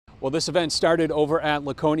Well, this event started over at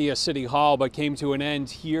Laconia City Hall, but came to an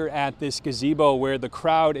end here at this gazebo where the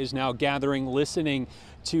crowd is now gathering, listening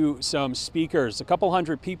to some speakers. A couple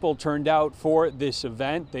hundred people turned out for this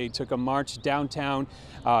event. They took a march downtown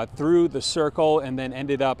through the circle and then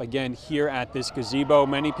ended up again here at this gazebo.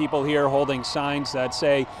 Many people here holding signs that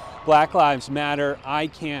say Black Lives Matter, I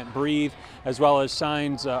Can't Breathe, as well as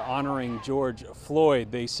signs honoring George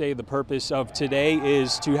Floyd. They say the purpose of today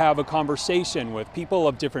is to have a conversation with people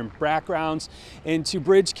of different backgrounds and to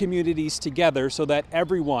bridge communities together so that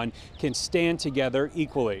everyone can stand together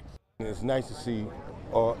equally. It's nice to see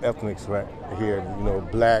all ethnics right here, you know,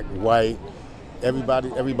 black, white,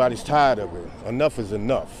 everybody's tired of it. Enough is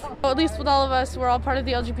enough. Well, at least with all of us, we're all part of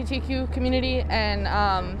the LGBTQ community,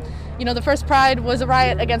 and you know, the first Pride was a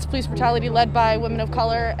riot against police brutality led by women of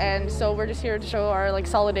color, and so we're just here to show our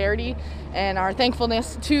solidarity and our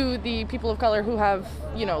thankfulness to the people of color who have,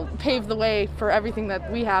 you know, paved the way for everything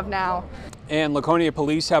that we have now. And Laconia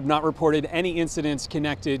police have not reported any incidents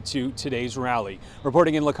connected to today's rally.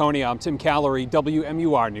 Reporting in Laconia, I'm Tim Callery,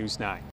 WMUR News 9.